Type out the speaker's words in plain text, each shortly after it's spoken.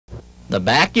the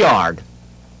backyard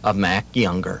of Mac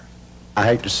Younger. I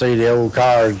hate to see the old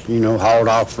cars, hauled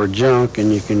off for junk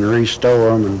and you can restore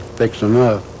them and fix them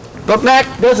up. But Mac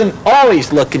doesn't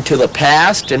always look into the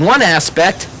past. In one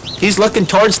aspect, he's looking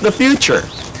towards the future.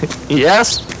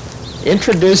 Yes,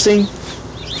 introducing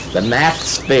the Mac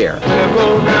Sphere.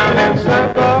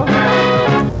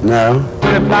 No.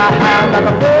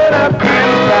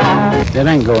 It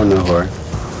ain't going nowhere.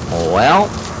 Well,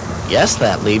 guess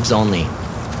that leaves only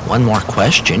one more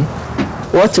question.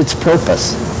 What's its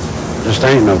purpose? Just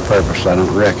ain't no purpose, I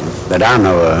don't reckon, that I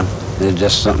know of. It's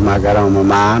just something I got on my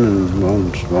mind and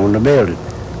wanted to build it.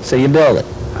 So you build it?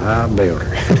 I build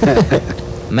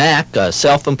her. Mac, a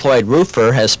self-employed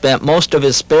roofer, has spent most of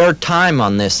his spare time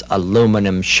on this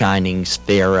aluminum shining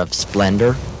sphere of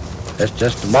splendor. It's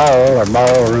just a ball or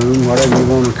ballroom, whatever you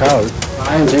want to call it.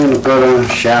 I intend to put a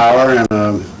shower and,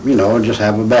 just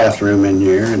have a bathroom in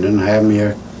here and then have me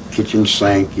a kitchen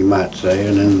sink, you might say,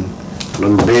 and then a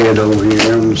little bed over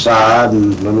here on the side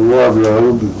and a little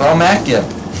wardrobe. Well, Mac, you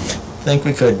think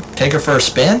we could take her for a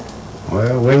spin?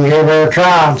 Well, we can give her a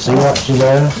try and see what she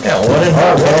does. Yeah, what in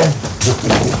her way?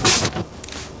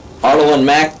 Arlo and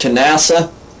Mac to NASA.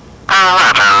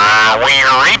 We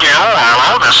read you.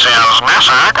 Hello, this is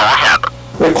Massa. Go ahead.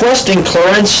 Requesting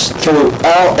clearance through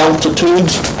all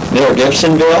altitudes near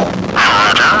Gibsonville.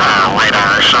 Roger.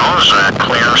 Radar shows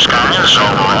clear skies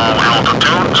over all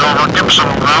altitudes over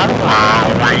Gibsonville.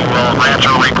 We will grant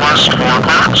your request for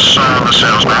clearance. This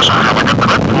is Massa. Have a good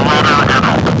trip. Later and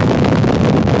home.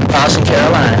 Crossin,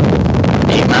 Carolina,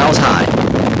 8 miles high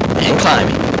and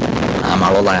climbing. I'm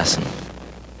Arlo Lassen.